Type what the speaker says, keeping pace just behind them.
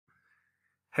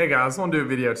Hey guys, I want to do a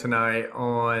video tonight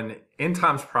on end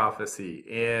times prophecy,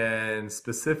 and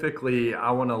specifically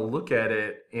I want to look at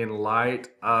it in light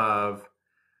of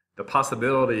the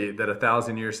possibility that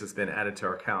 1,000 years has been added to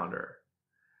our calendar.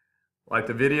 Like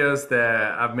the videos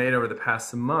that I've made over the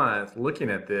past month looking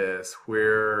at this,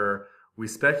 where we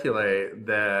speculate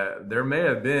that there may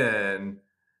have been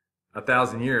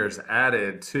 1,000 years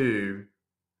added to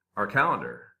our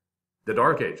calendar, the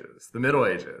Dark Ages, the Middle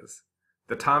Ages,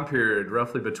 the time period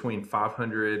roughly between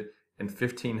 500 and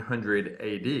 1500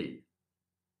 AD.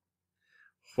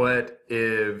 What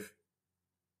if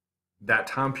that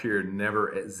time period never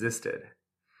existed?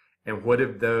 And what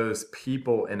if those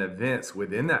people and events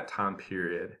within that time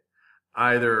period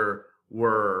either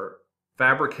were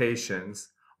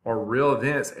fabrications or real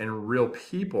events and real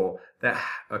people that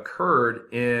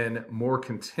occurred in more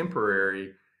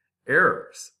contemporary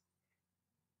eras?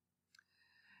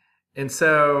 And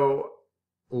so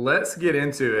let's get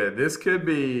into it. This could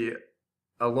be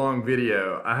a long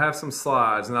video. I have some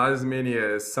slides, not as many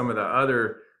as some of the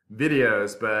other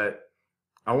videos, but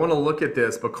I want to look at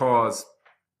this because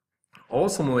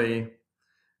ultimately,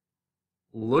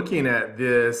 looking at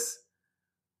this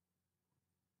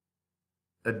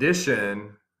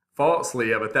addition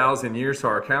falsely of 1,000 years to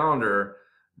our calendar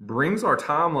brings our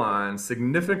timeline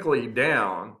significantly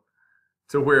down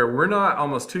to where we're not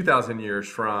almost 2,000 years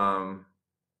from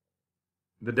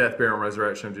the death, burial, and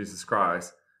resurrection of Jesus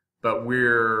Christ, but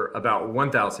we're about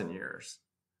 1,000 years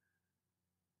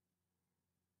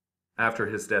after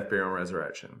his death, burial, and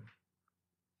resurrection.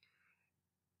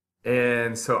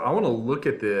 And so I want to look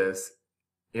at this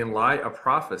in light of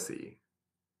prophecy.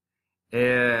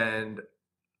 And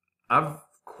I've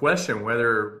questioned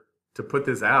whether to put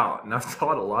this out, and I've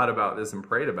thought a lot about this and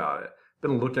prayed about it.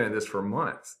 Been looking at this for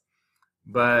months.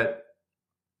 But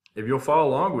if you'll follow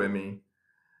along with me,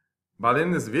 by the end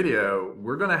of this video,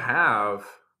 we're going to have,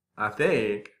 I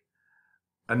think,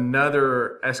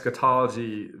 another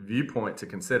eschatology viewpoint to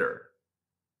consider.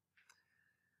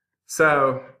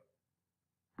 So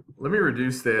let me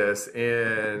reduce this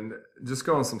and just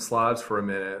go on some slides for a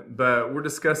minute. But we're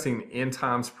discussing end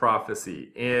times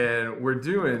prophecy, and we're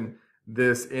doing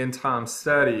this end time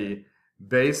study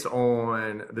based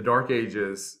on the Dark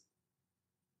Ages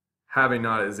having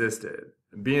not existed,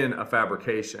 being a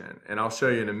fabrication. And I'll show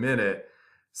you in a minute,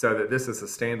 so that this is a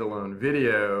standalone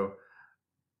video,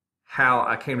 how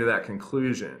I came to that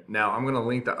conclusion. Now, I'm going to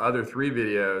link the other 3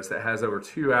 videos that has over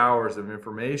 2 hours of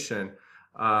information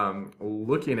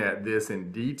looking at this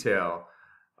in detail,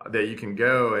 that you can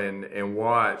go and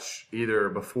watch either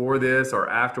before this or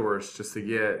afterwards, just to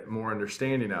get more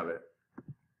understanding of it.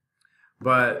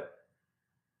 But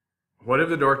what if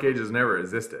the Dark Ages never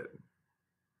existed?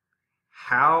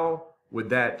 How would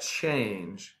that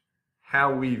change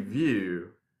how we view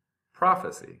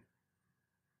prophecy?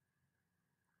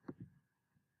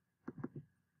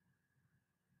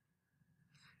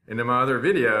 And in my other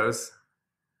videos,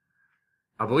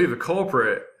 I believe the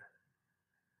culprit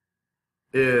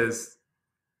is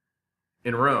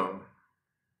in Rome,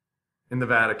 in the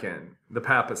Vatican, the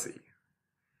papacy.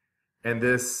 And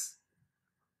this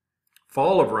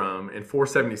fall of Rome in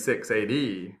 476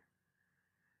 AD,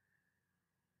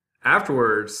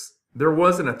 afterwards, there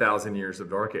wasn't 1,000 years of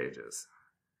Dark Ages.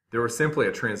 There was simply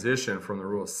a transition from the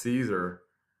rule of Caesar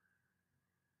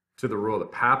to the rule of the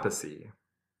papacy,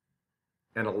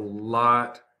 and a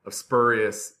lot of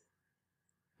spurious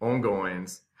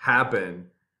ongoings happened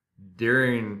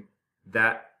during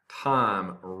that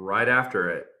time right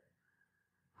after it,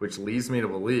 which leads me to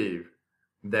believe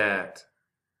that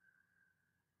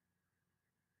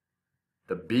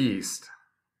the beast,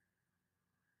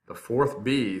 the fourth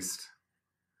beast,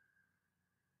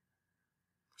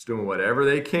 is doing whatever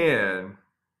they can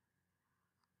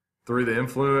through the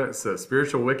influence of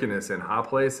spiritual wickedness in high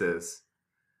places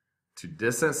to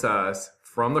distance us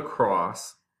from the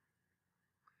cross,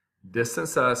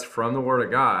 distance us from the Word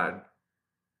of God,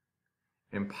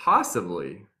 and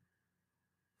possibly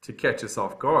to catch us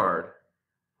off guard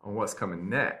on what's coming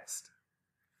next.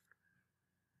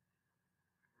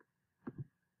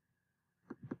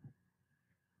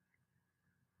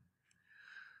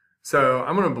 So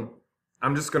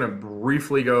I'm just going to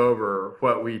briefly go over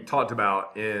what we talked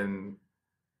about in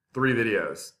 3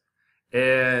 videos.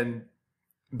 And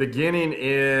beginning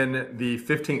in the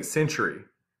 15th century,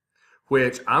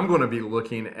 which I'm going to be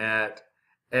looking at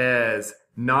as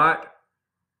not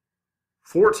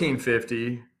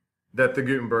 1450, that the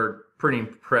Gutenberg printing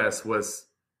press was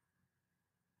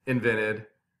invented,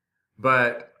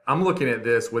 but I'm looking at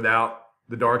this without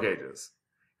the Dark Ages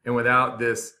and without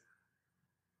this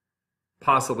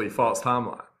possibly false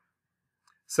timeline.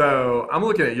 So I'm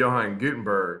looking at Johann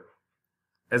Gutenberg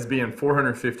as being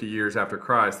 450 years after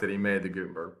Christ that he made the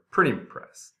Gutenberg printing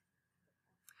press.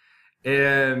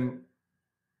 And,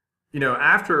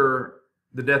 after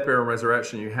the death, burial, and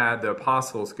resurrection, you had the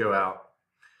apostles go out,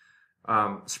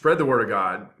 spread the word of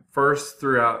God, first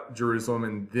throughout Jerusalem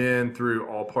and then through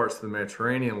all parts of the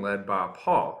Mediterranean, led by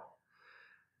Paul.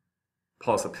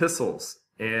 Paul's epistles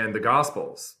and the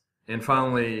Gospels. And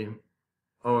finally,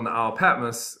 on the Isle of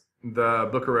Patmos, the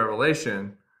book of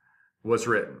Revelation was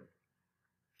written.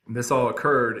 This all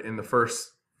occurred in the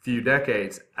first few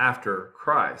decades after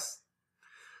Christ.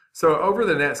 So over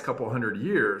the next couple hundred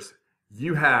years,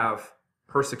 you have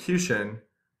persecution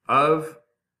of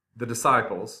the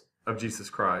disciples of Jesus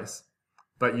Christ,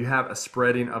 but you have a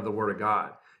spreading of the word of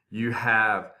God. You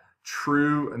have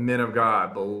true men of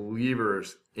God,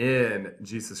 believers in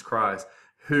Jesus Christ,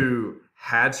 who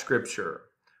had scripture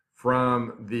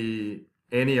from the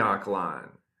Antioch line,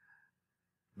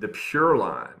 the pure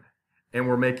line, and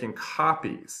were making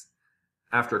copies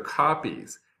after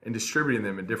copies and distributing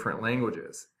them in different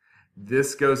languages.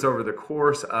 This goes over the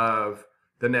course of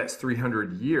the next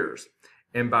 300 years.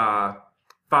 And by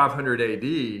 500 AD,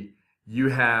 you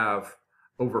have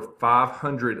over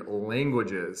 500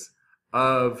 languages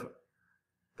of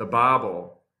the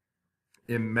Bible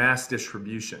in mass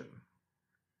distribution.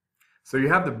 So you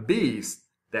have the beast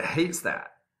that hates that.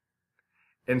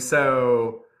 And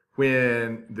so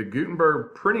when the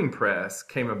Gutenberg printing press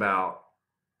came about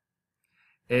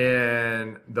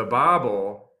and the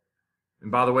Bible,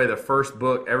 and by the way, the first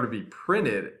book ever to be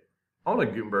printed on a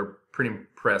Gutenberg printing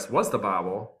press was the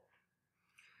Bible,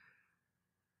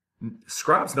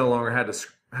 scribes no longer had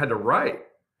to write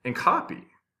and copy.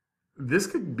 This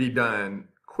could be done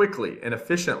quickly and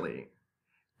efficiently.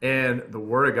 And the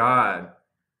Word of God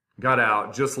got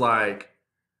out just like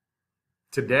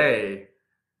today,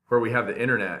 where we have the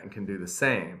internet and can do the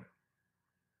same.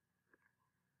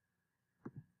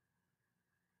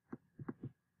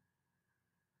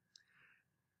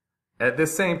 At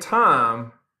this same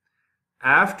time,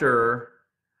 after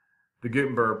the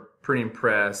Gutenberg printing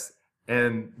press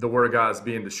and the Word of God is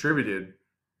being distributed,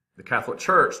 the Catholic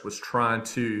Church was trying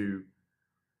to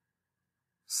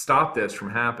stop this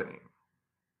from happening.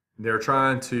 They're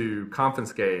trying to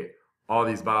confiscate all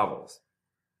these Bibles.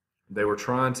 They were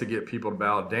trying to get people to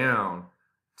bow down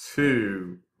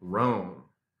to Rome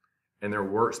and their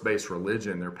works-based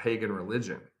religion, their pagan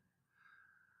religion.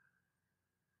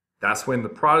 That's when the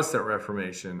Protestant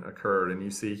Reformation occurred. And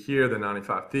you see here the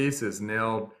 95 Theses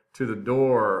nailed to the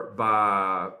door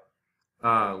by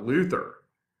Luther.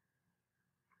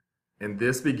 And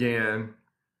this began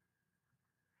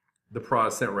the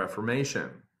Protestant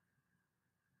Reformation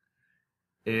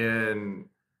in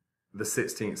the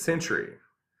 16th century.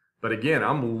 But again,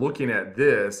 I'm looking at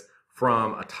this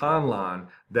from a timeline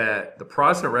that the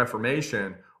Protestant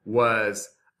Reformation was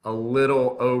a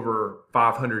little over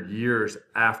 500 years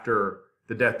after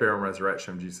the death, burial, and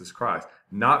resurrection of Jesus Christ.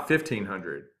 Not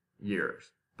 1,500 years,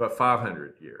 but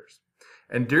 500 years.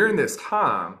 And during this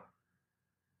time,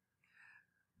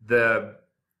 the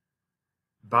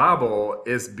Bible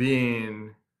is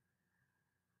being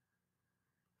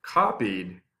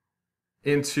copied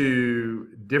into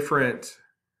different,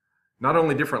 not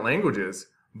only different languages,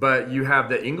 but you have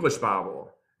the English Bible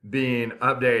being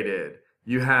updated.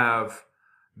 You have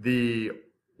the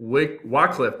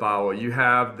Wycliffe Bible. You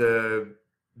have the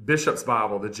Bishop's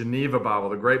Bible, the Geneva Bible,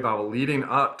 the Great Bible, leading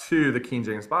up to the King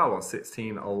James Bible in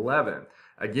 1611.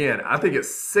 Again, I think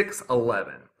it's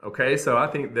 611. Okay, so I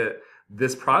think that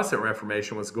this Protestant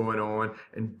Reformation was going on,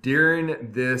 and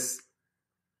during this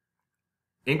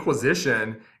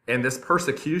Inquisition and this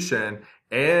persecution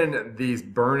and these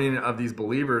burning of these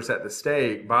believers at the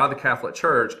stake by the Catholic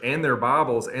Church and their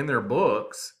Bibles and their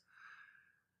books,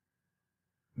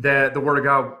 that the Word of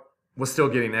God was still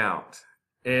getting out.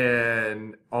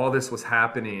 And all this was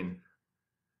happening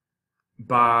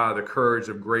by the courage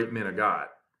of great men of God.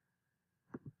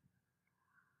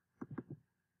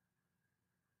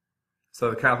 So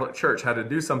the Catholic Church had to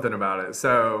do something about it.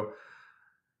 So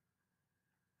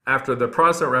after the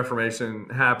Protestant Reformation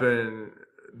happened,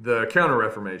 the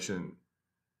Counter-Reformation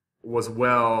was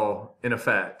well in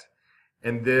effect.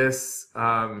 And this,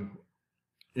 came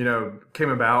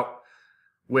about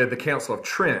with the Council of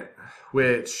Trent,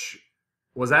 which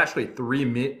was actually three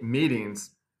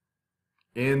meetings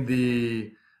in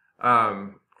the,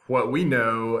 what we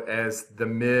know as the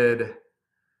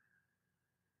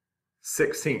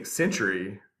mid-16th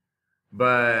century.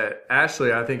 But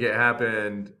actually, I think it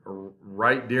happened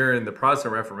right during the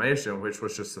Protestant Reformation, which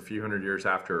was just a few hundred years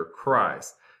after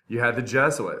Christ. You had the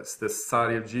Jesuits, the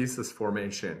Society of Jesus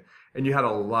formation, And you had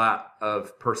a lot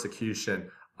of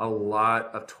persecution, a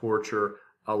lot of torture,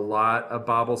 a lot of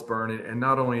Bibles burning. And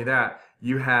not only that,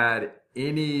 you had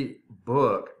any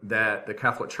book that the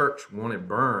Catholic Church wanted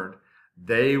burned,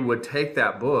 they would take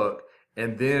that book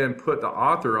and then put the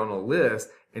author on a list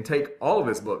and take all of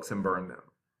his books and burn them.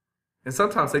 And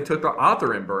sometimes they took the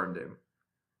author and burned him.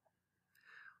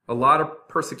 A lot of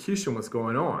persecution was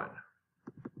going on.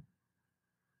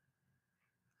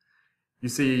 You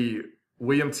see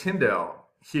William Tyndale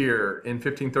here in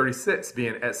 1536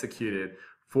 being executed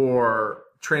for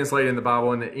translating the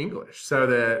Bible into English so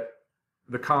that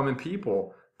the common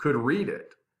people could read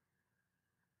it.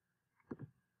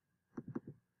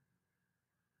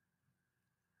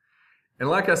 And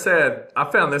like I said,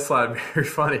 I found this slide very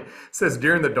funny. It says,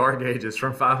 during the Dark Ages,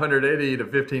 from 500 AD to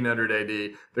 1500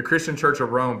 AD, the Christian Church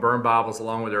of Rome burned Bibles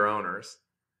along with their owners.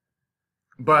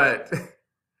 But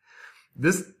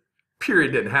this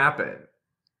period didn't happen.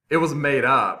 It was made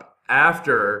up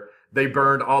after they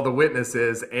burned all the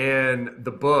witnesses and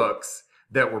the books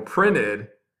that were printed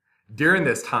during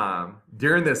this time,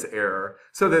 during this era,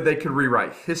 so that they could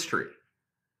rewrite history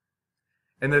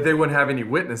and that they wouldn't have any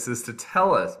witnesses to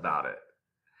tell us about it.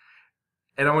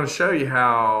 And I want to show you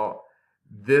how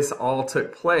this all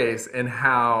took place and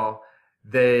how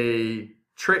they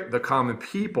tricked the common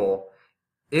people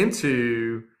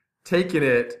into taking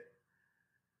it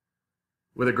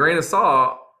with a grain of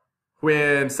salt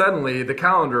when suddenly the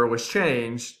calendar was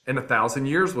changed and 1,000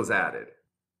 years was added.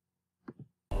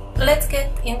 Let's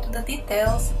get into the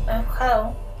details of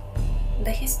how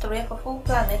the history of a full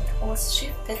planet was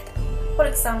shifted, for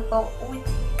example, with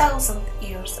 1,000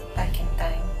 years back in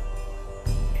time.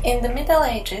 In the Middle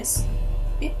Ages,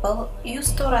 people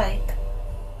used to write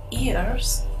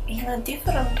years in a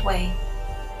different way,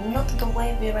 not the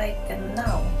way we write them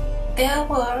now. There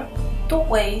were two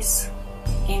ways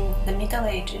in the Middle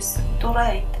Ages to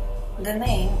write the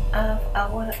name of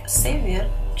our Savior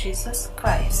Jesus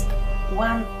Christ.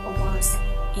 One was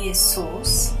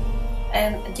Jesus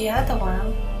and the other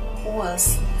one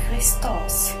was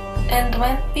Christos. And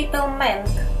when people meant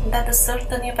that a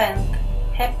certain event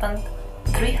happened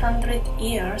 300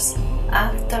 years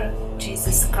after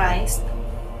Jesus Christ,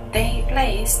 they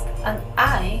placed an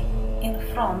I in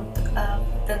front of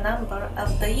the number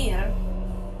of the year.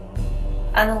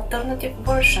 An alternative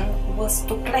version was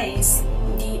to place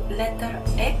the letter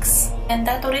X, and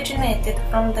that originated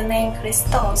from the name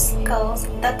Christos, because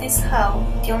that is how,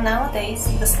 till nowadays,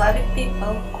 the Slavic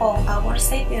people call our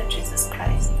Savior Jesus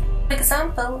Christ. For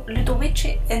example,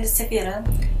 Ludovici Elsevier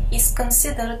is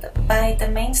considered by the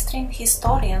mainstream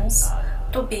historians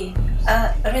to be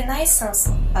a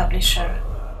Renaissance publisher.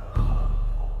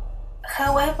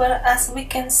 However, as we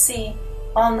can see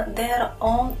on their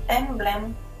own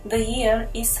emblem, the year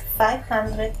is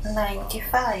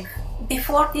 595.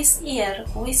 Before this year,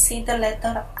 we see the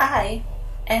letter I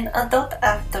and a dot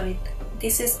after it.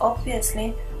 This is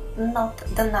obviously not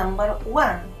the number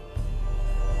 1.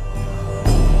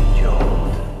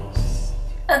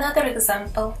 Another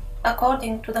example,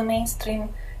 according to the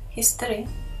mainstream history,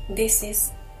 this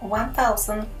is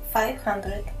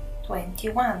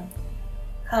 1521.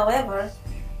 However,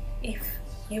 if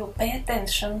you pay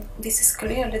attention, this is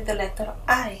clearly the letter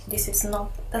I. This is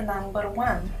not the number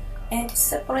 1, and it is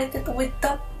separated with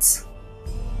dots.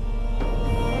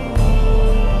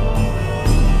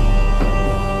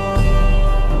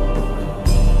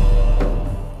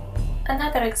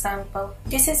 Another example.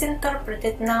 This is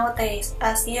interpreted nowadays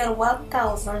as year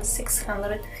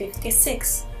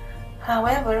 1656.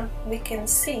 However, we can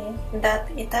see that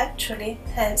it actually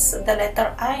has the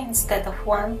letter I instead of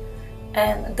 1,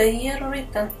 and the year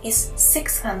written is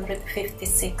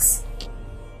 656.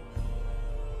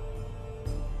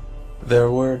 There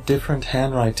were different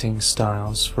handwriting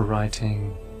styles for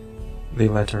writing the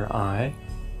letter I.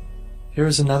 Here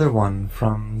is another one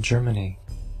from Germany.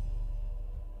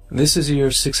 This is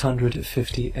year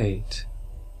 658.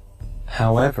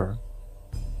 However,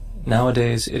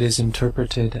 nowadays it is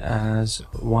interpreted as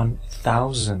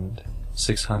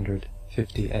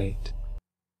 1658.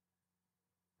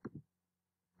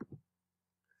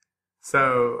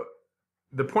 So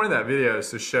the point of that video is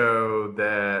to show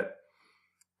that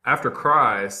after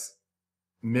Christ,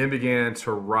 men began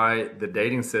to write the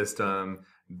dating system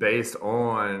based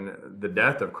on the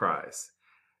death of Christ.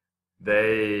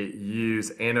 They use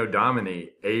Anno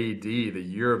Domini, AD, the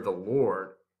year of the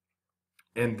Lord,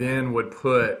 and then would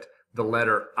put the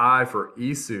letter I for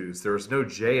Isus. There was no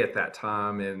J at that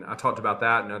time, and I talked about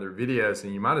that in other videos,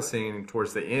 and you might have seen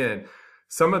towards the end,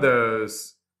 some of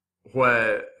those,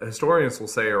 what historians will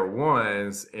say are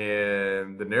ones,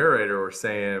 and the narrator was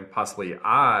saying possibly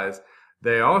I's.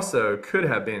 They also could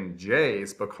have been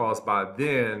J's, because by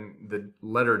then the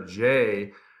letter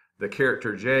J, the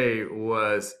character J,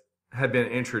 had been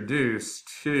introduced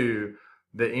to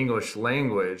the English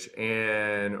language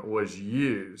and was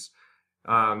used.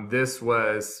 This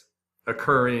was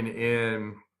occurring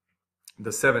in the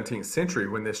 17th century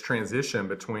when this transition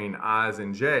between I's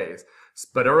and J's.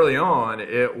 But early on,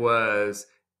 it was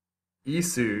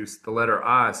Isus, the letter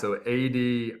I. So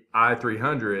AD I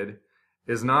 300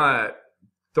 is not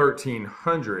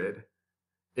 1300.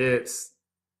 It's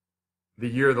the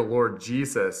year of the Lord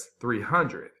Jesus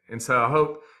 300. And so I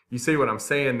hope you see what I'm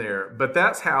saying there. But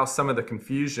that's how some of the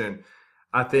confusion,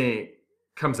 I think,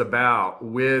 comes about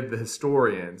with the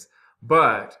historians.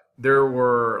 But there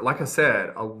were, like I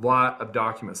said, a lot of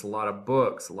documents, a lot of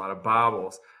books, a lot of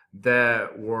Bibles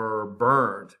that were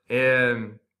burned.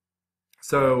 And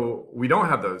so we don't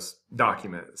have those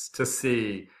documents to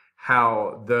see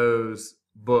how those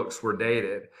books were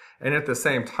dated. And at the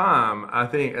same time, I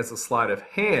think as a sleight of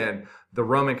hand, the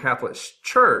Roman Catholic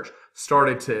Church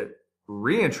started to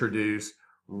reintroduce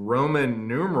Roman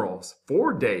numerals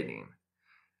for dating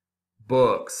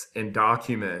books and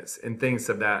documents and things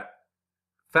of that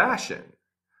fashion,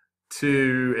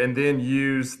 and then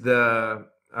use the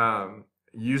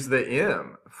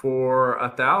M for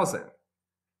 1,000.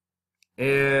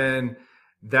 And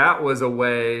that was a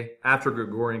way, after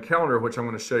Gregorian calendar, which I'm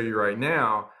going to show you right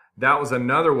now, that was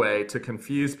another way to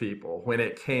confuse people when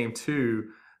it came to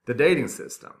the dating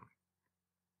system.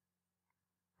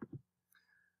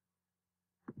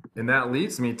 And that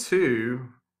leads me to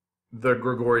the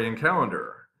Gregorian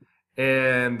calendar.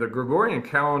 And the Gregorian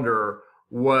calendar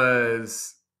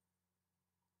was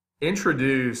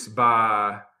introduced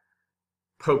by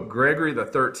Pope Gregory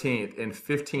XIII in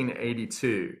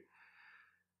 1582.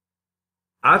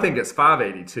 I think it's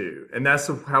 582, and that's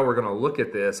how we're going to look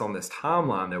at this on this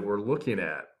timeline that we're looking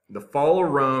at. The fall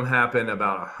of Rome happened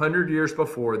about 100 years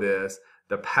before this.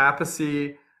 The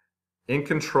papacy in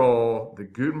control, the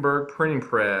Gutenberg printing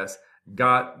press,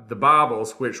 got the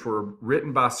Bibles, which were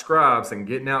written by scribes and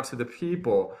getting out to the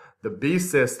people. The beast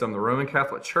system, the Roman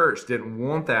Catholic Church, didn't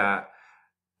want that.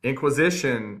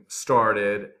 Inquisition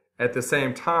started. At the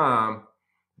same time,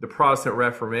 the Protestant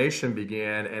Reformation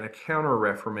began, and a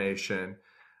counter-reformation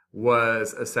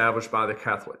was established by the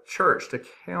Catholic Church to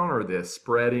counter this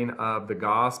spreading of the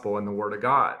gospel and the Word of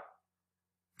God.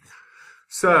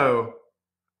 So,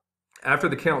 after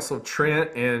the Council of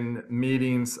Trent and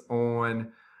meetings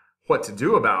on what to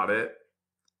do about it,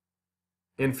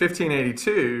 in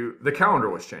 1582, the calendar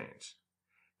was changed.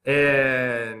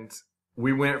 And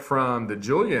we went from the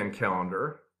Julian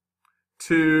calendar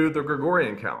to the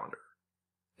Gregorian calendar.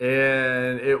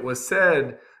 And it was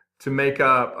said to make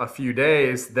up a few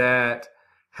days that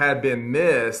had been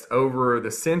missed over the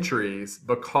centuries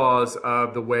because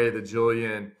of the way the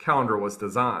Julian calendar was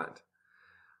designed.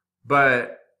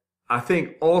 But I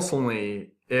think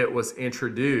ultimately it was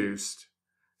introduced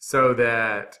so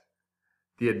that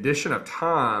the addition of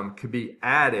time could be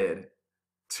added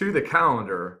to the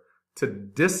calendar to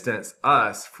distance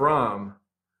us from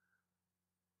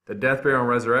the death, burial, and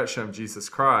resurrection of Jesus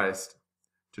Christ,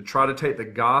 to try to take the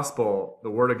gospel, the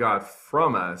Word of God,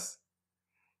 from us.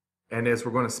 And as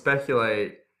we're going to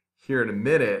speculate here in a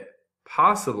minute,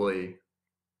 possibly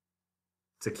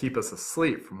to keep us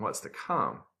asleep from what's to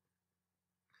come.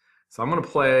 So I'm going to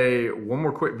play one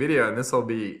more quick video, and this will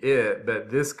be it. But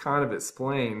this kind of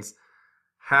explains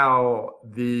how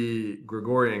the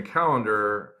Gregorian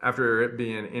calendar, after it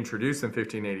being introduced in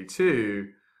 1582,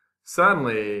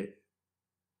 suddenly,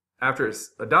 after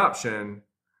its adoption,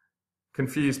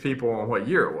 confused people on what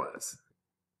year it was.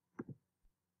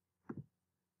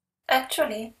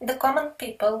 Actually, the common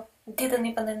people didn't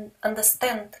even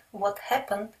understand what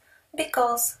happened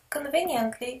because,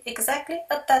 conveniently, exactly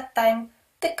at that time,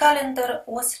 the calendar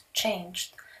was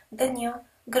changed. The new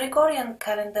Gregorian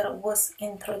calendar was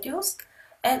introduced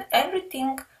and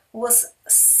everything was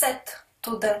set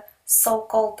to the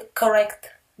so-called correct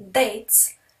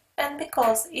dates, and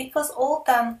because it was all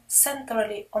done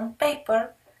centrally on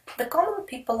paper, the common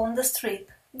people on the street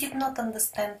did not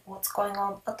understand what's going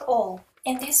on at all.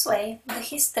 In this way, the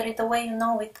history, the way you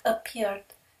know it, appeared.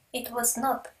 It was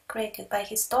not created by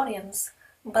historians,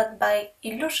 but by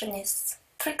illusionists,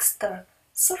 trickster,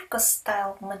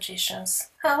 circus-style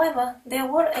magicians. However, there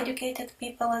were educated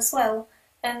people as well,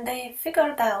 and they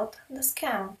figured out the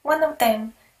scam. One of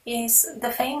them is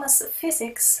the famous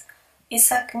physicist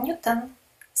Isaac Newton.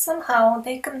 Somehow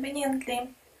they conveniently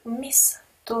miss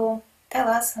to tell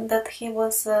us that he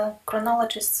was a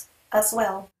chronologist as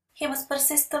well. He was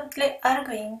persistently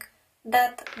arguing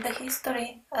that the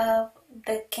history of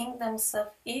the kingdoms of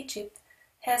Egypt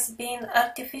has been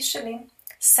artificially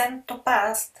sent to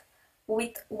past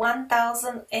with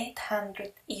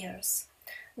 1,800 years.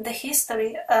 The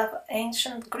history of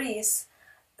ancient Greece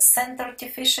sent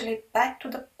artificially back to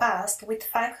the past with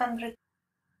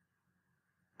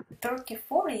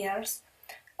 534 years,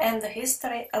 and the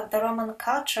history of the Roman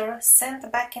culture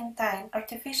sent back in time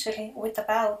artificially with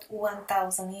about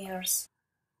 1,000 years.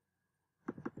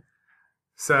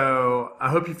 So I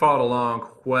hope you followed along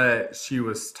what she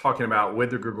was talking about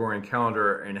with the Gregorian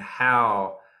calendar and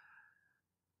how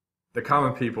the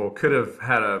common people could have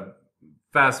had a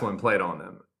fast one played on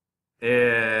them.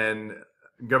 And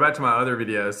go back to my other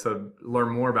videos to learn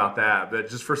more about that. But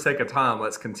just for sake of time,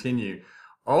 let's continue.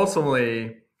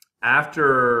 Ultimately,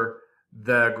 after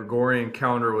the Gregorian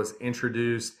calendar was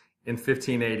introduced in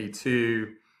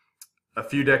 1582, a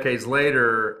few decades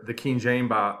later, the King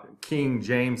James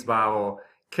Bible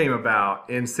came about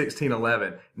in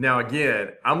 1611. Now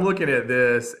again, I'm looking at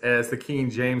this as the King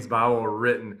James Bible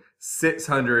written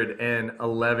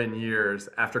 611 years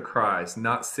after Christ,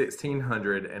 not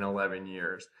 1611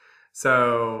 years.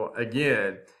 So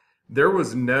again, there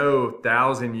was no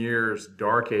 1,000 years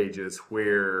dark ages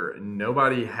where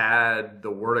nobody had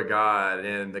the Word of God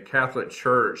and the Catholic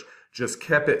Church just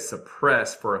kept it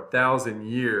suppressed for 1,000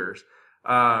 years,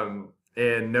 and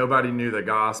nobody knew the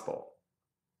gospel.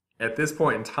 At this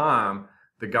point in time,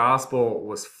 the gospel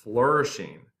was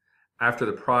flourishing after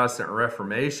the Protestant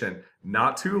Reformation,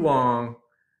 not too long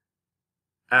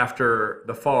after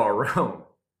the fall of Rome.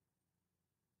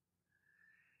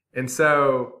 And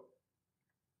so,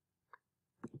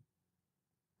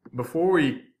 before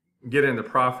we get into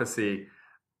prophecy,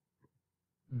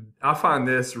 I find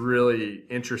this really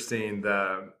interesting,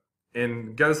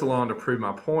 and goes along to prove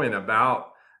my point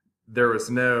about there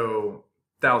was no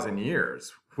 1,000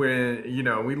 years. When,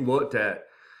 we looked at,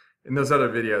 in those other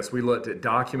videos, we looked at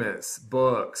documents,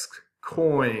 books,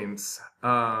 coins,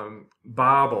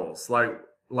 Bibles,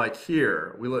 like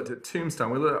here. We looked at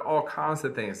tombstone. We looked at all kinds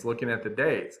of things, looking at the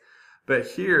dates. But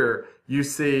here you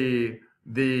see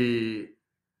the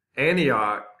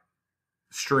Antioch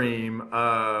stream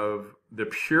of the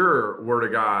pure Word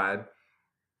of God,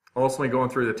 ultimately going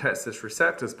through the Textus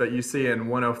Receptus. But you see in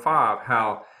 105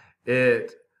 how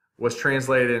it was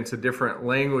translated into different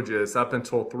languages up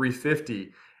until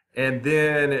 350. And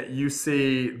then you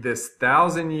see this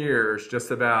 1,000 years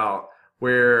just about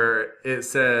where it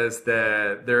says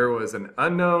that there was an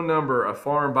unknown number of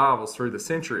foreign Bibles through the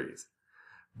centuries.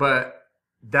 But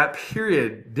that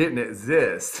period didn't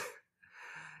exist.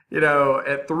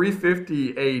 At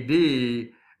 350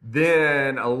 AD,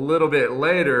 then a little bit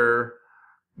later,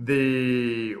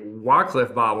 the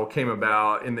Wycliffe Bible came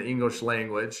about in the English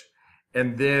language.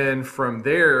 And then from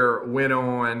there went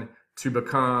on to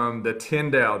become the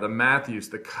Tyndale, the Matthews,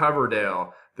 the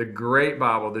Coverdale, the Great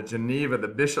Bible, the Geneva, the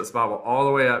Bishop's Bible, all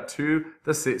the way up to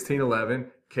the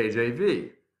 1611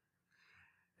 KJV.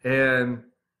 And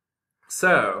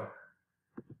so,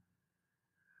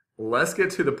 let's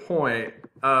get to the point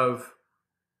of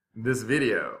this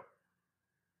video.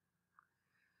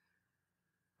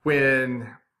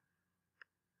 When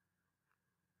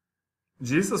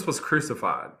Jesus was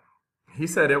crucified, he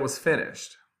said it was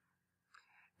finished.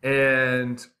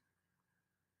 And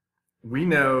we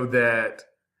know that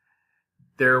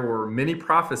there were many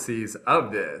prophecies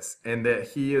of this, and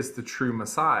that he is the true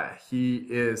Messiah. He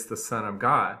is the Son of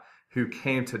God who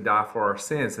came to die for our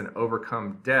sins and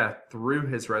overcome death through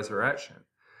his resurrection.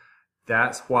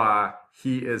 That's why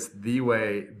he is the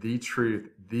way, the truth,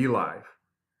 the life.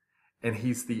 And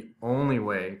he's the only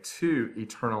way to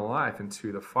eternal life and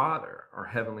to the Father, our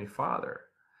Heavenly Father.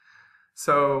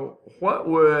 So what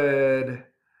would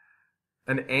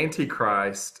an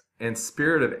Antichrist and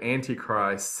spirit of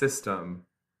Antichrist system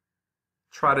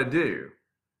try to do?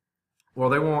 Well,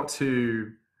 they want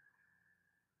to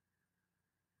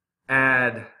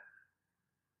add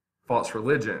false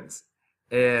religions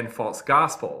and false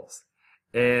gospels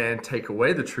and take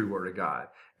away the true Word of God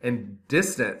and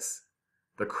distance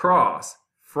the cross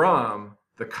from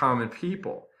the common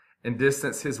people and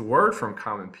distance his word from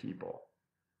common people.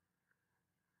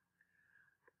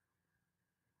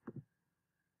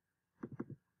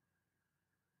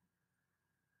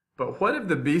 But what if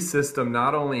the beast system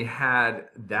not only had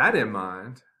that in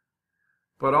mind,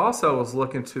 but also was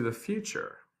looking to the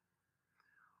future?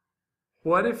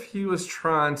 What if he was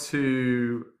trying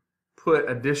to put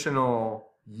additional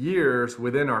years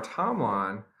within our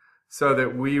timeline so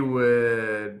that we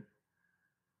would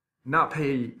not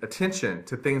pay attention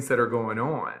to things that are going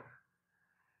on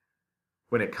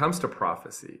when it comes to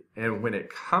prophecy and when it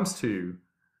comes to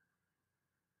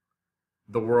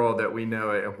the world that we know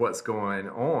and what's going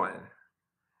on?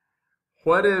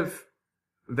 What if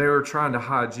they were trying to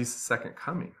hide Jesus' second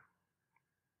coming?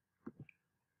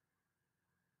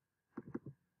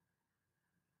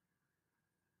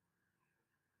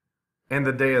 And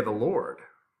the day of the Lord.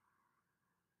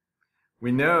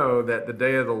 We know that the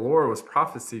day of the Lord was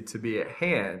prophesied to be at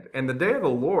hand. And the day of the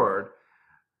Lord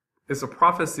is a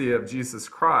prophecy of Jesus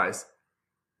Christ,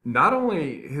 not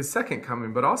only his second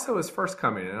coming, but also his first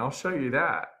coming. And I'll show you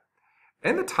that.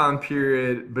 And the time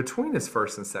period between his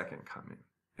first and second coming.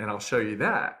 And I'll show you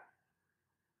that.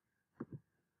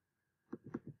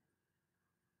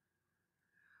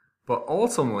 But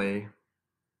ultimately,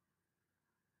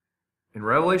 in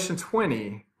Revelation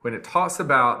 20, when it talks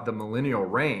about the millennial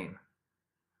reign,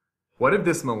 what if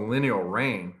this millennial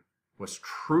reign was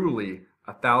truly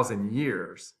 1,000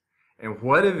 years? And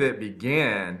what if it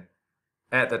began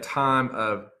at the time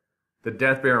of the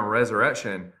death, burial, and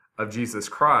resurrection of Jesus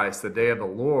Christ, the day of the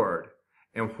Lord?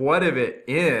 And what if it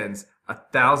ends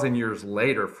 1,000 years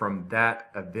later from that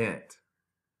event?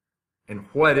 And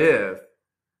what if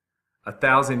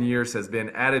 1,000 years has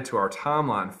been added to our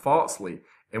timeline falsely,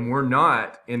 and we're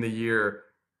not in the year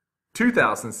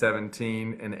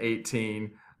 2017 and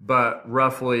 18, but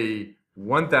roughly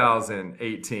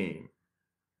 1018?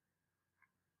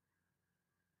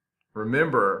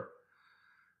 Remember,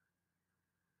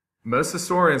 most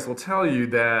historians will tell you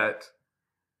that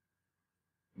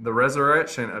the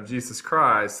resurrection of Jesus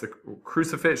Christ, the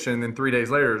crucifixion, and then 3 days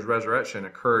later his resurrection,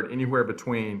 occurred anywhere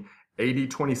between AD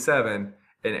 27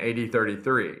 and AD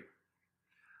 33.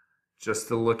 Just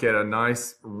to look at a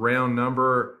nice round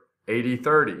number, AD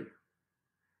 30.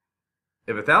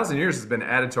 If 1,000 years has been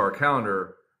added to our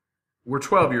calendar, we're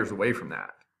 12 years away from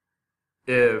that.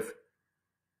 If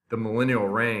the millennial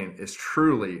reign is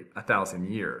truly 1,000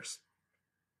 years.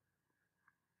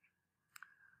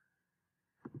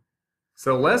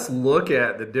 So let's look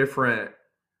at the different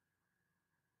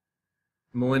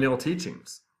millennial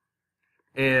teachings.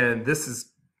 And this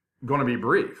is going to be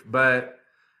brief, but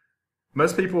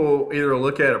most people either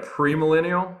look at a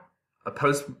premillennial, a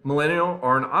postmillennial,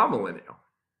 or an amillennial.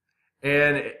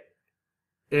 And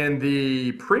in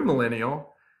the premillennial,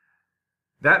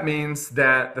 that means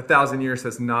that the 1,000 years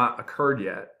has not occurred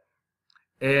yet.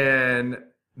 And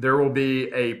there will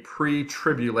be a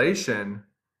pre-tribulation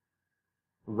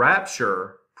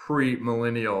rapture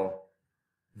premillennial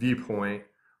viewpoint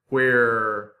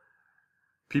where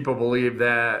people believe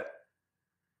that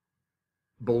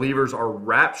believers are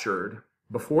raptured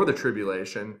before the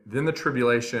tribulation, then the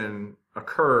tribulation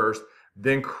occurs,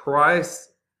 then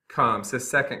Christ comes, his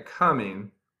second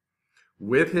coming,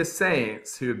 with his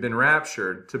saints who have been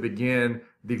raptured to begin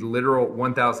the literal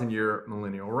 1,000-year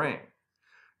millennial reign.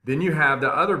 Then you have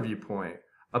the other viewpoint,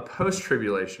 a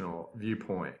post-tribulational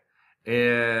viewpoint,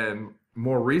 and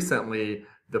more recently,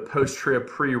 the post-trib,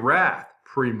 pre-wrath,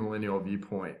 premillennial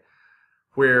viewpoint,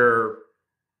 where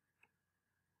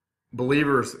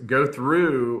believers go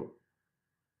through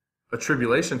a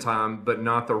tribulation time, but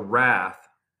not the wrath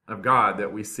of God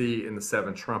that we see in the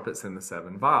 7 trumpets and the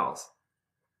 7 vials.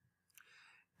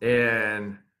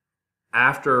 And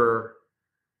after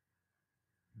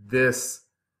this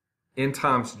end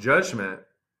times judgment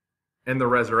and the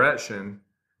resurrection,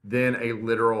 then a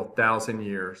literal 1,000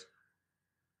 years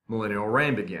millennial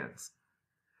reign begins.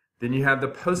 Then you have the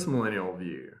postmillennial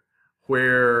view,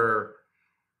 where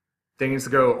things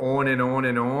go on and on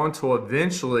and on till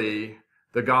eventually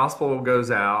the gospel goes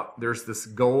out. There's this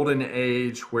golden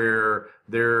age where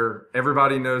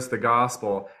everybody knows the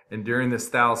gospel, and during this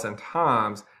 1,000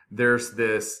 times, there's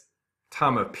this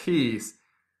time of peace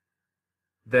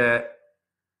that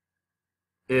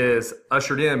is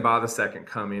ushered in by the second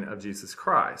coming of Jesus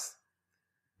Christ.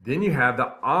 Then you have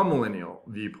the amillennial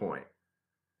viewpoint,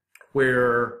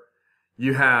 where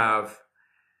you have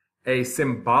a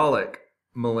symbolic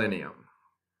millennium,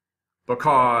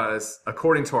 because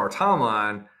according to our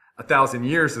timeline, 1,000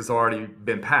 years has already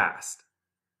been passed,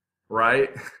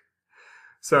 right?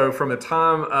 So from the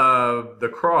time of the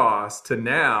cross to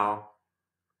now,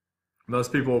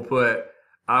 most people will put,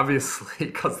 obviously,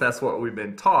 because that's what we've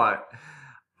been taught,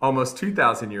 almost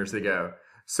 2,000 years ago.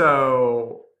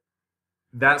 So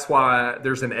that's why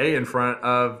there's an A in front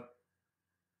of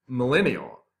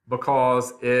millennial,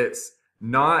 because it's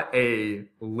not a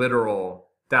literal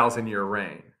 1,000-year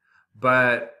reign,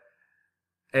 but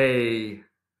a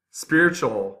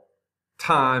spiritual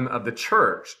time of the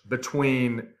church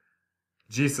between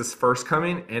Jesus' first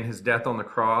coming and his death on the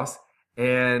cross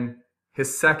and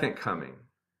his second coming.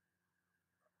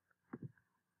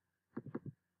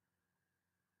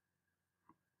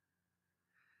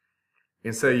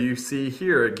 And so you see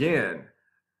here again,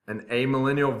 an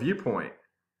amillennial viewpoint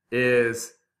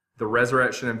is the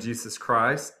resurrection of Jesus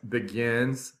Christ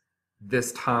begins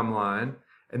this timeline.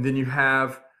 And then you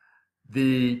have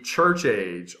the church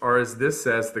age, or as this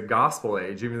says, the gospel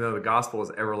age, even though the gospel is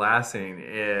everlasting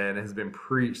and has been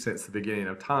preached since the beginning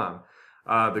of time,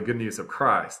 the good news of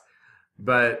Christ.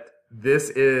 But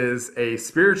this is a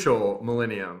spiritual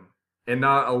millennium and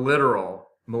not a literal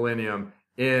millennium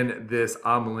in this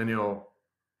amillennial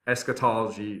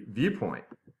eschatology viewpoint.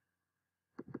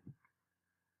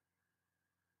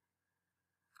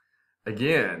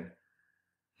 Again,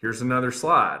 here's another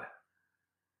slide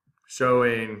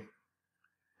showing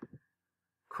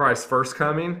Christ's first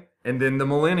coming and then the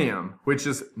millennium, which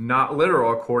is not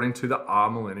literal according to the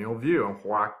amillennial view. And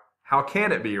why? How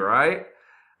can it be, right?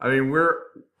 I mean, we're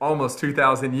almost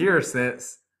 2,000 years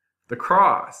since the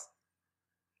cross.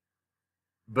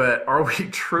 But are we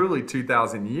truly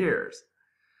 2,000 years?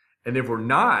 And if we're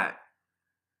not,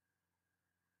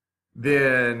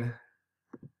 then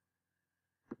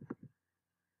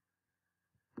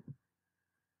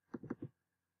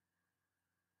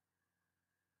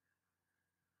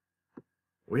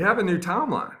we have a new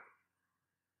timeline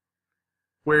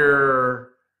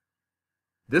where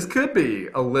this could be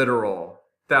a literal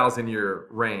 1,000-year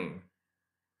reign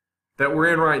that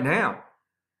we're in right now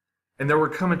and that we're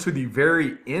coming to the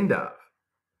very end of.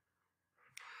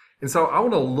 And so I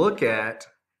want to look at,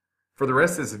 for the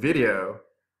rest of this video,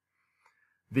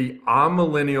 the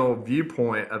amillennial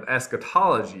viewpoint of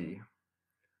eschatology,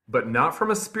 but not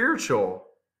from a spiritual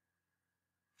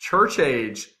church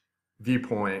age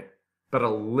viewpoint, but a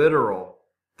literal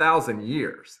 1,000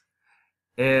 years.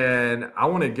 And I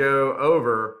want to go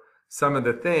over some of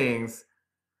the things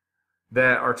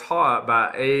that are taught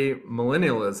by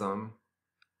amillennialism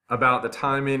about the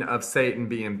timing of Satan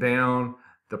being bound,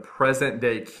 the present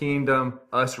day kingdom,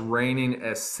 us reigning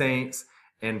as saints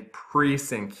and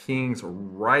priests and kings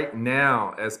right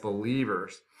now as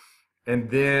believers,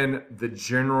 and then the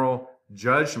general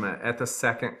judgment at the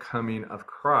second coming of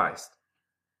Christ.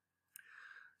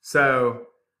 So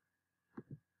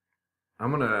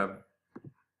I'm going to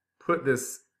put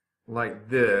this like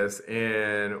this,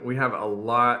 and we have a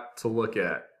lot to look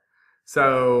at.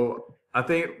 So I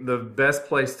think the best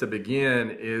place to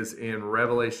begin is in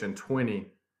Revelation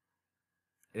 20.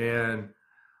 And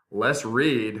let's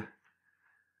read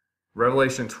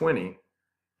Revelation 20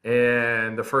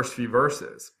 and the first few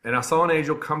verses. And I saw an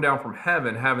angel come down from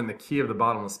heaven, having the key of the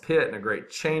bottomless pit and a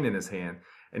great chain in his hand.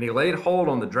 And he laid hold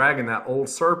on the dragon, that old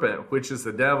serpent, which is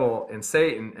the devil and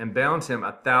Satan, and bound him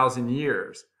 1,000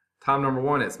 years. Time number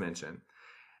 1 it's mentioned.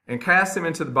 And cast him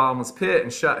into the bottomless pit,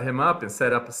 and shut him up, and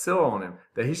set up a seal on him,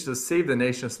 that he should deceive the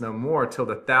nations no more, till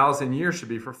the 1,000 years should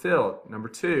be fulfilled. Number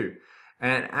 2.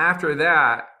 And after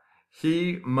that,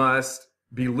 he must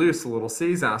be loosed a little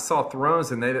season. I saw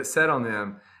thrones, and they that sat on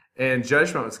them, and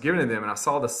judgment was given to them. And I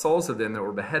saw the souls of them that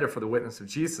were beheaded for the witness of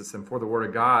Jesus and for the word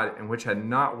of God, and which had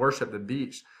not worshipped the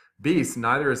beast,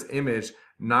 neither his image,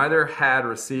 neither had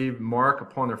received mark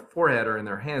upon their forehead or in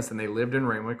their hands, and they lived and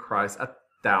reigned with Christ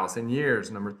 1,000 years.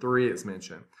 Number 3 is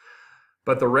mentioned.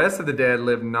 But the rest of the dead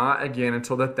lived not again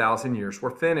until the 1,000 years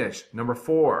were finished. Number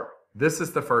 4, this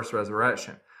is the first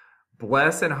resurrection.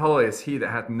 Blessed and holy is he that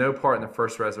hath no part in the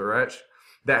first resurrection,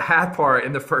 that hath part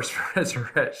in the first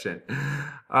resurrection.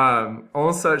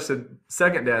 On such the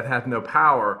second death hath no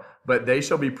power, but they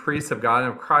shall be priests of God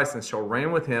and of Christ, and shall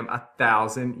reign with him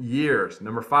 1,000 years.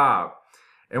 Number 5.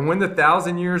 And when the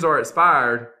 1,000 years are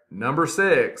expired, number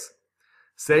 6,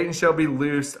 Satan shall be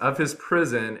loosed of his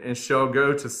prison, and shall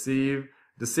go to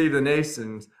deceive the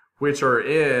nations which are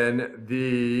in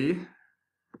the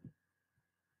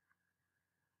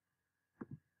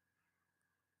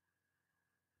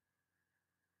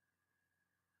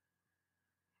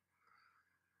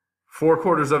four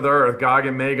quarters of the earth, Gog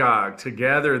and Magog, to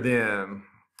gather them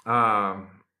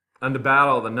unto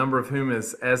battle, the number of whom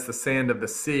is as the sand of the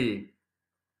sea.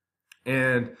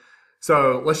 And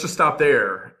so let's just stop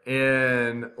there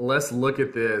and let's look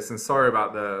at this. And sorry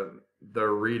about the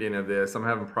reading of this. I'm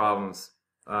having problems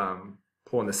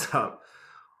pulling this up.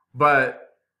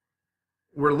 But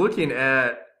we're looking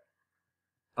at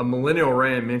a millennial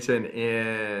reign mentioned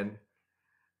in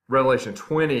Revelation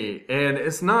 20, and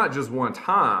it's not just one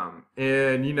time.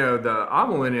 And, you know, the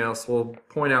amillennialists will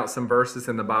point out some verses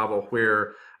in the Bible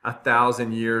where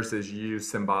 1,000 years is used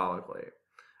symbolically.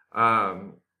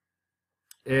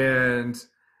 And,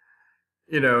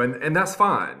 you know, and that's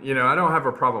fine. You know, I don't have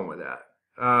a problem with that.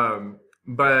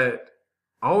 But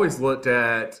I always looked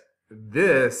at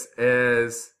this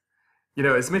as, you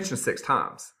know, it's mentioned 6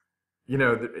 times. You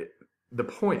know, the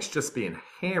point's just being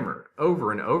hammered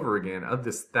over and over again of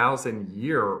this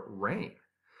 1,000-year reign.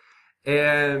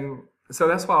 And So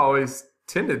that's why I always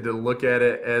tended to look at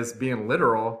it as being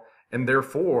literal, and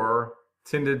therefore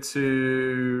tended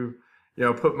to,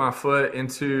 put my foot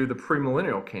into the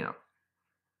premillennial camp.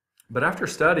 But after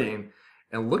studying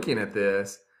and looking at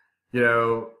this,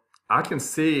 I can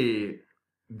see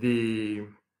the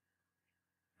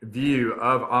view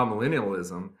of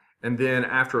amillennialism. And then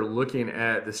after looking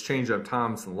at this change of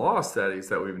times and law studies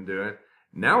that we've been doing,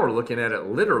 now we're looking at it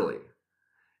literally.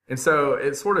 And so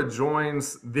it sort of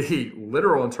joins the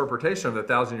literal interpretation of the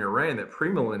 1,000-year reign that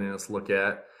premillennialists look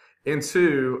at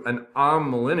into an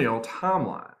amillennial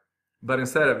timeline. But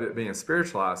instead of it being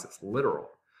spiritualized, it's literal.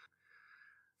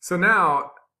 So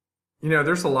now,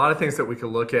 there's a lot of things that we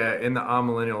could look at in the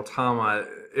amillennial timeline.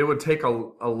 It would take a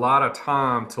lot of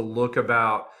time to look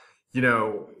about,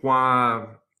 why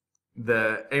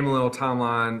the amillennial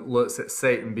timeline looks at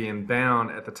Satan being bound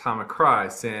at the time of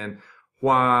Christ, and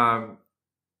why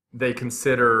they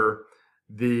consider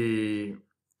the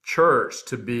church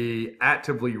to be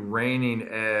actively reigning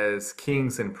as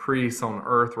kings and priests on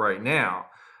earth right now.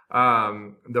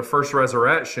 The first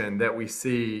resurrection that we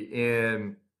see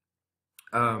in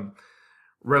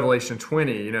Revelation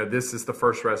 20, this is the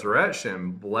first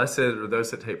resurrection. Blessed are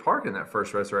those that take part in that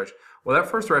first resurrection. Well, that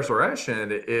first resurrection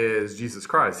is Jesus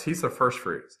Christ. He's the first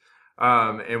fruits.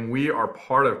 And we are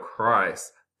part of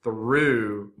Christ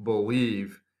through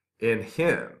belief in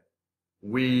him.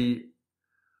 We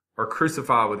are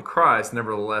crucified with Christ,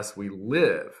 nevertheless we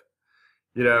live.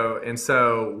 And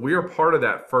so we are part of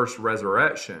that first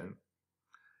resurrection,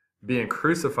 being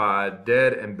crucified,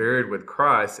 dead, and buried with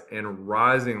Christ, and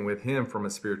rising with him from a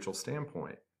spiritual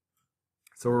standpoint.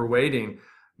 So we're waiting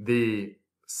the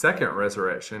second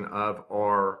resurrection of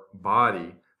our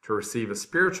body to receive a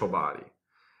spiritual body.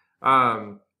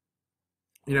 And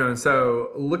so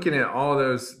looking at all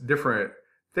those different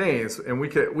things, and we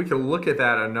could look at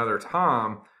that another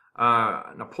time.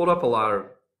 And I pulled up a lot of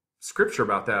scripture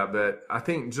about that, but I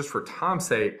think just for time's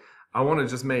sake, I want to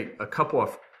just make a couple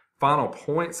of final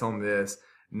points on this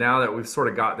now that we've sort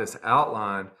of got this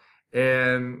outline.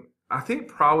 And I think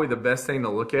probably the best thing to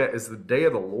look at is the day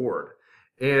of the Lord.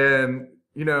 And,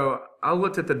 I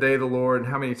looked at the day of the Lord and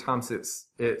how many times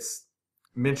it's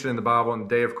mentioned in the Bible, and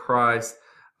the day of Christ,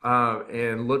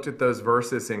 and looked at those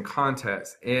verses in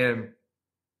context. And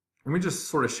let me just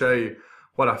sort of show you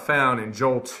what I found in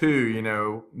Joel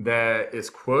 2, that is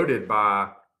quoted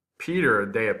by Peter,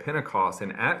 the day of Pentecost,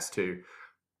 in Acts 2.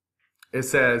 It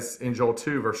says in Joel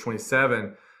 2, verse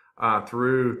 27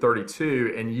 through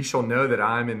 32, "And ye shall know that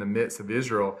I am in the midst of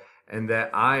Israel, and that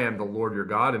I am the Lord your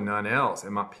God and none else,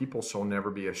 and my people shall never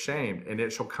be ashamed. And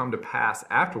it shall come to pass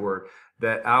afterward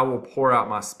that I will pour out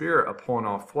my spirit upon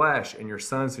all flesh, and your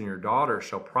sons and your daughters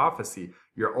shall prophesy.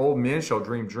 Your old men shall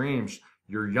dream dreams,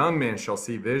 your young men shall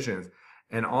see visions.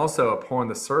 And also upon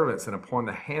the servants and upon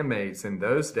the handmaids in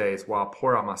those days will I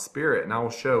pour out my spirit, and I will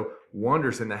show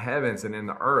wonders in the heavens and in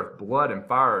the earth, blood and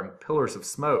fire and pillars of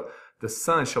smoke. The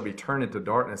sun shall be turned into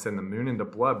darkness and the moon into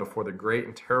blood before the great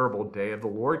and terrible day of the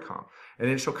Lord come. And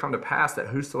it shall come to pass that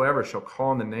whosoever shall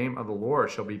call on the name of the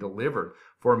Lord shall be delivered.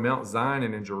 For in Mount Zion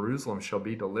and in Jerusalem shall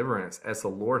be deliverance, as the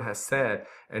Lord has said,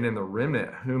 and in the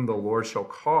remnant whom the Lord shall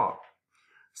call."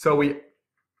 So we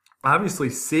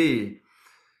obviously see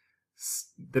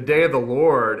the day of the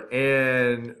Lord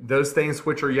and those things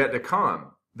which are yet to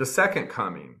come, the second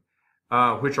coming,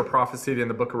 which are prophesied in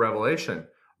the book of Revelation.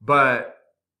 But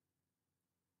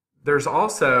there's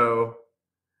also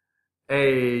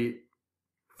a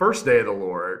first day of the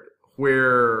Lord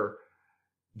where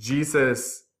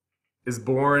Jesus is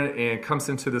born and comes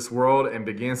into this world and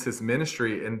begins his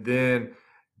ministry, and then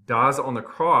dies on the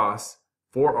cross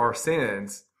for our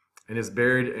sins and is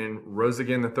buried and rose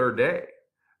again the third day.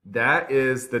 That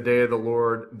is the day of the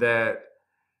Lord that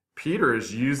Peter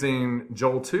is using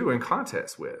Joel 2 in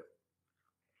context with.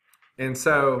 And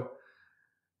so,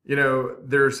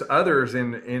 there's others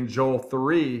in Joel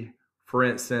 3, for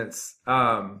instance,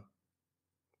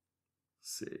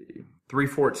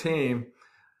 3:14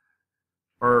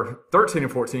 or 13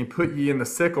 and 14, "Put ye in the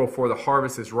sickle, for the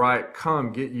harvest is ripe.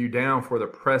 Come, get you down, for the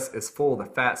press is full, the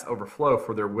fats overflow,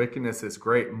 for their wickedness is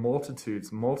great.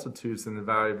 Multitudes, multitudes in the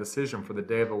valley of decision, for the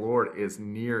day of the Lord is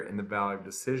near in the valley of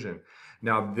decision."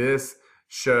 Now, this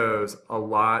shows a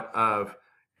lot of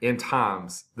end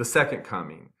times, the second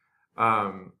coming,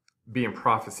 being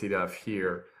prophesied of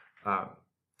here,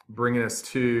 bringing us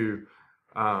to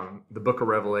the book of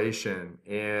Revelation,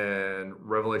 and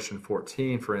Revelation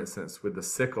 14, for instance, with the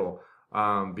sickle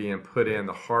being put in,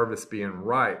 the harvest being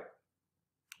ripe.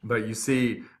 But you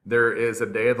see, there is a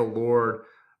day of the Lord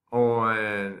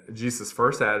on Jesus'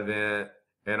 first advent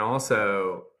and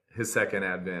also his second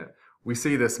advent, We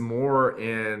see this more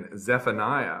in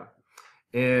Zephaniah.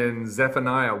 In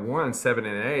Zephaniah 1, 7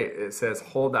 and 8, it says,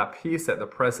 "Hold thy peace at the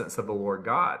presence of the Lord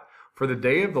God. For the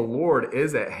day of the Lord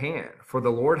is at hand. For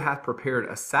the Lord hath prepared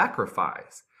a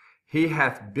sacrifice. He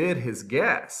hath bid his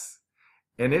guests.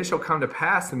 And it shall come to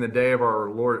pass in the day of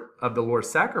the Lord's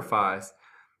sacrifice,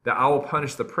 that I will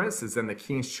punish the princes and the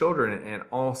king's children and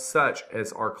all such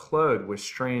as are clothed with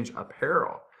strange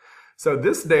apparel." So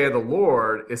this day of the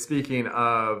Lord is speaking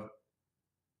of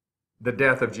the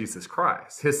death of Jesus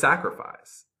Christ, his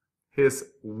sacrifice,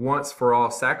 his once for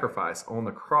all sacrifice on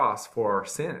the cross for our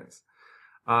sins.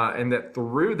 And that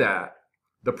through that,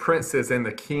 the princes and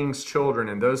the king's children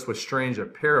and those with strange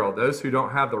apparel, those who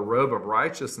don't have the robe of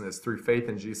righteousness through faith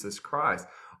in Jesus Christ,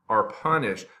 are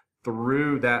punished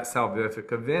through that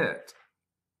salvific event,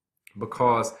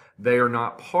 because they are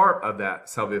not part of that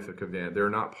salvific event. They're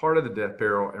not part of the death,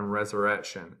 burial, and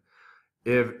resurrection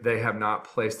if they have not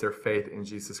placed their faith in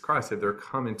Jesus Christ, if they're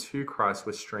coming to Christ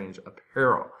with strange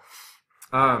apparel.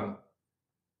 And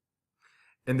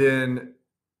then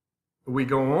we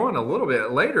go on a little bit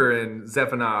later in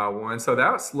Zephaniah 1. So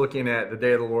that's looking at the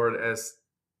day of the Lord as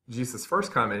Jesus'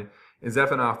 first coming. In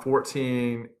Zephaniah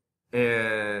 14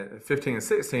 and 15 and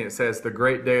 16, it says, "The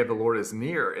great day of the Lord is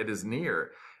near. It is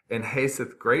near, and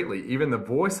hasteth greatly, even the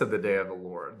voice of the day of the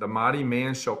Lord. The mighty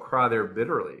man shall cry there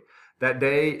bitterly. That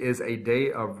day is a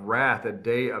day of wrath, a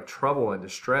day of trouble and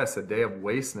distress, a day of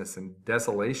wasteness and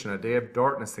desolation, a day of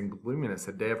darkness and gloominess,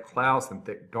 a day of clouds and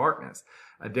thick darkness,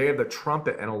 a day of the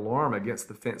trumpet and alarm against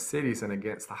the fenced cities and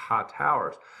against the high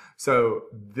towers." So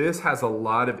this has a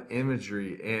lot of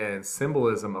imagery and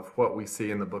symbolism of what we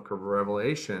see in the book of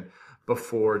Revelation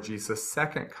before Jesus'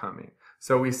 second coming.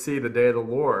 So we see the day of the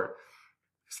Lord,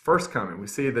 his first coming. We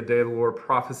see the day of the Lord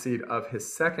prophesied of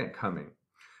his second coming.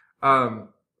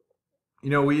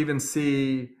 We even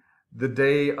see the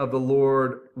day of the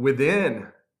Lord within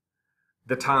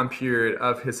the time period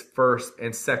of his first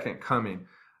and second coming.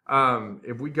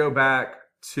 If we go back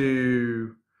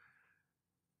to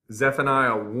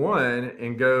Zephaniah 1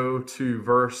 and go to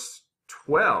verse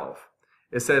 12,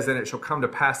 it says, "And it shall come to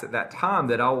pass at that time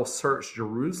that I will search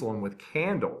Jerusalem with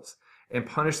candles and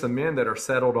punish the men that are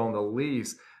settled on the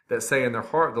least, that say in their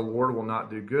heart, the Lord will not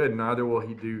do good, neither will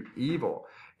he do evil."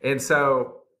 And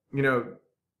so,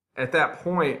 at that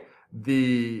point,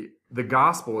 the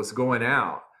gospel is going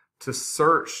out to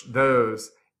search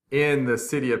those in the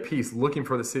city of peace, looking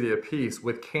for the city of peace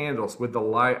with candles, with the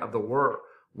light of the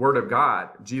word of God,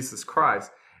 Jesus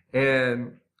Christ.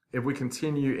 And if we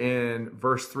continue in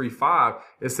verse 3-5,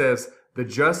 it says, "The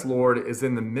just Lord is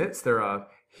in the midst thereof.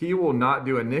 He will not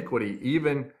do iniquity.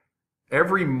 Even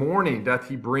every morning doth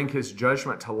he bring his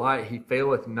judgment to light. He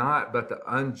faileth not, but the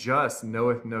unjust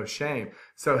knoweth no shame."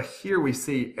 So here we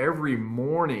see every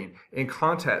morning in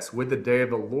context with the day of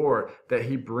the Lord that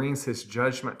he brings his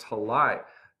judgment to light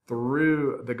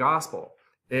through the gospel,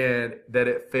 and that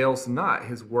it fails not.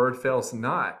 His word fails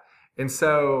not. And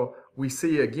so we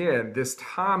see again this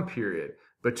time period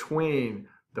between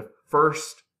the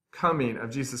first coming of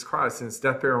Jesus Christ and his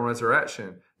death, burial, and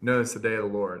resurrection, known as the day of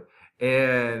the Lord,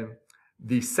 and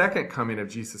the second coming of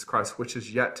Jesus Christ, which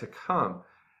is yet to come,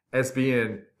 as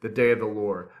being the day of the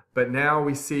Lord. But now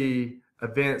we see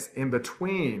events in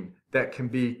between that can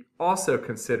be also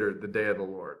considered the day of the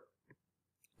Lord.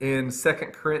 In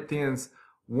 2 Corinthians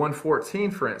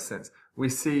 1:14, for instance, we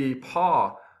see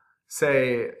Paul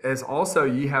say, "As also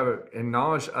ye have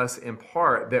acknowledged us in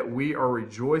part, that we are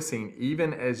rejoicing,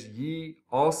 even as ye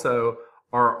also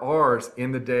are ours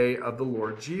in the day of the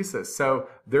Lord Jesus." So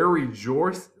they're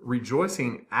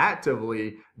rejoicing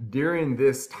actively during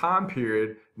this time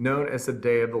period known as the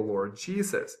day of the Lord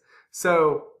Jesus.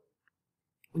 So,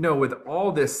 with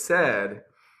all this said,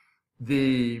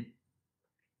 the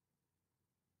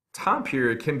time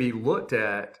period can be looked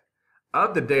at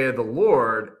of the day of the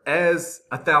Lord as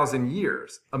 1,000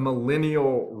 years, a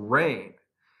millennial reign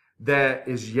that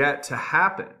is yet to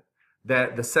happen,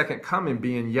 that the second coming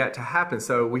being yet to happen.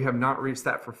 So we have not reached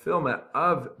that fulfillment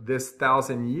of this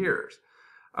 1,000 years.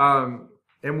 And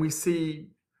we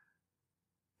see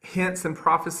hints and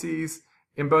prophecies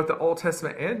in both the Old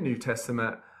Testament and New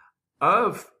Testament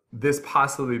of this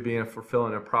possibly being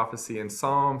fulfilling a prophecy. In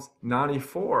Psalms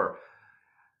 94,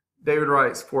 David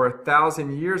writes, "For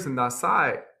 1,000 years in thy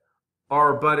sight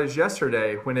are but as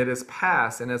yesterday, when it is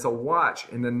past, and as a watch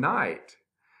in the night."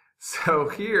 So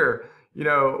here,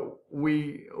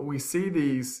 we see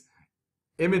these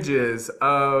images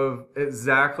of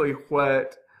exactly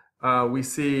what we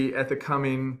see at the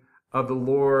coming of the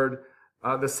Lord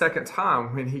the second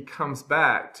time, when he comes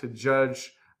back to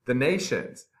judge the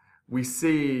nations. We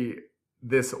see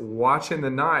this watch in the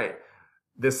night.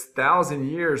 this 1,000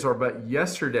 years are but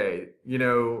yesterday. You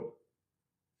know,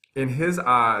 in his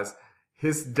eyes,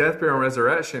 his death, burial, and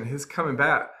resurrection, his coming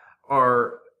back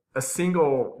are a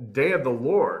single day of the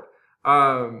Lord.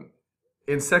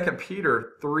 In 2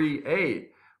 Peter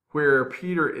 3:8, where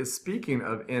Peter is speaking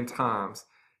of end times,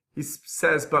 he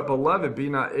says, "But beloved, be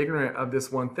not ignorant of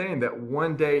this one thing, that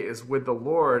one day is with the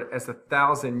Lord as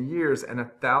 1,000 years, and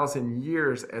 1,000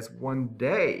 years as one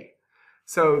day."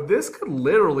 So this could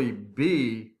literally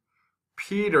be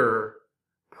Peter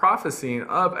prophesying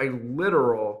of a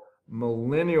literal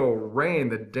millennial reign,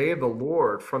 the day of the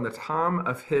Lord, from the time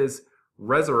of his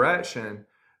resurrection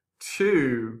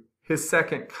to his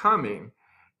second coming.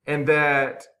 And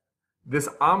that this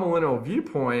amillennial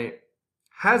viewpoint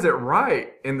has it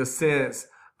right in the sense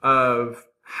of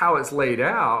how it's laid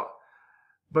out,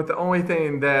 but the only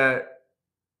thing that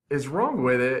is wrong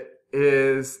with it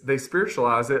is they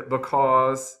spiritualize it,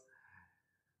 because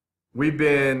we've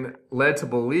been led to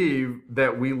believe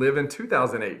that we live in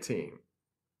 2018.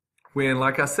 When,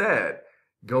 like I said,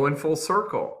 going full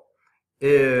circle,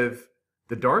 if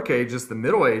the Dark Ages, the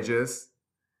Middle Ages,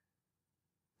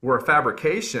 were a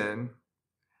fabrication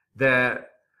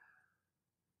that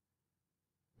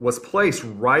was placed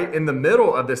right in the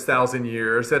middle of this 1,000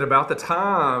 years, at about the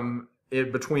time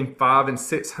between 5 and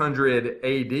 600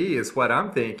 AD is what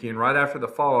I'm thinking, right after the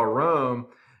fall of Rome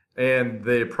and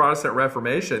the Protestant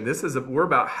Reformation. We're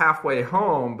about halfway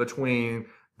home between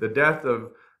the death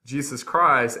of Jesus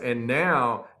Christ and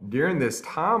now, during this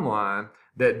timeline,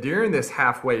 that during this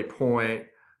halfway point,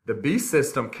 the beast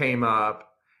system came up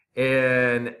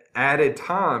and added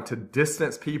time to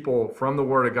distance people from the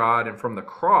Word of God and from the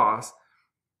cross,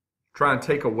 try and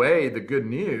take away the good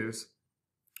news,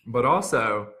 but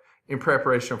also in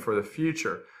preparation for the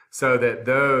future, so that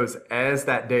those, as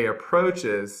that day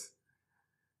approaches,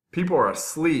 people are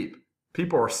asleep,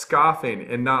 people are scoffing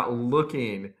and not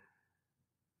looking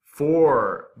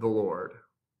for the Lord.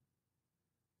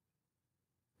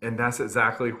 And that's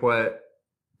exactly what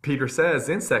Peter says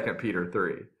in 2 Peter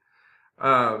 3.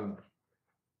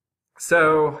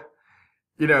 So,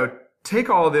 take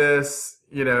all this,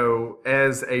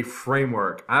 as a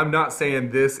framework. I'm not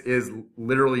saying this is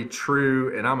literally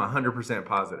true and I'm 100%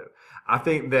 positive. I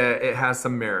think that it has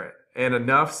some merit, and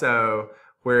enough so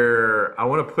where I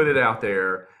want to put it out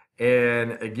there.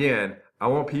 And again, I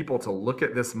want people to look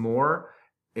at this more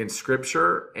in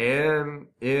Scripture and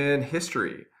in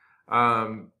history.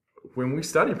 When we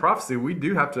study prophecy, we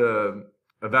do have to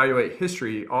evaluate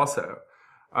history also,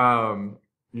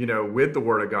 with the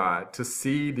Word of God, to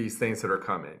see these things that are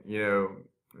coming.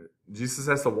 Jesus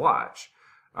has to watch.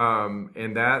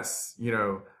 And that's,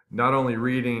 not only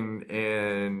reading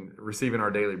and receiving our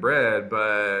daily bread,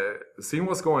 but seeing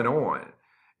what's going on,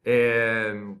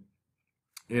 and,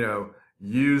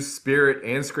 use Spirit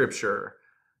and Scripture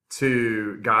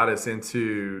to guide us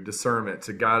into discernment,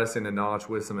 to guide us into knowledge,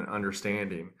 wisdom, and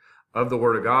understanding of the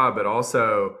Word of God, but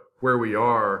also where we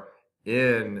are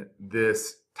in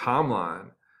this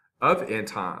timeline of end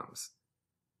times,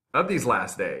 of these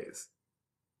last days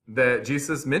that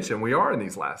Jesus mentioned. We are in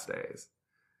these last days.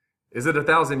 Is it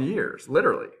 1,000 years?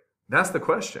 Literally. That's the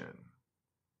question.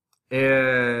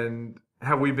 And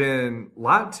have we been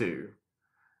lied to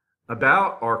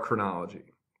about our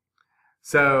chronology?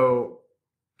 So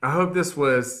I hope this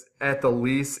was at the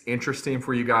least interesting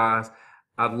for you guys.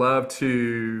 I'd love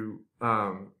to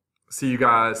see you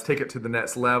guys take it to the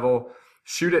next level,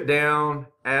 shoot it down,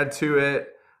 add to it.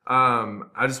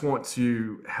 I just want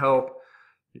to help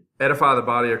edify the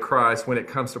body of Christ when it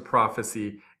comes to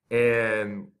prophecy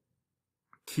and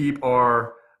keep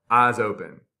our eyes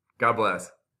open. God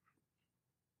bless.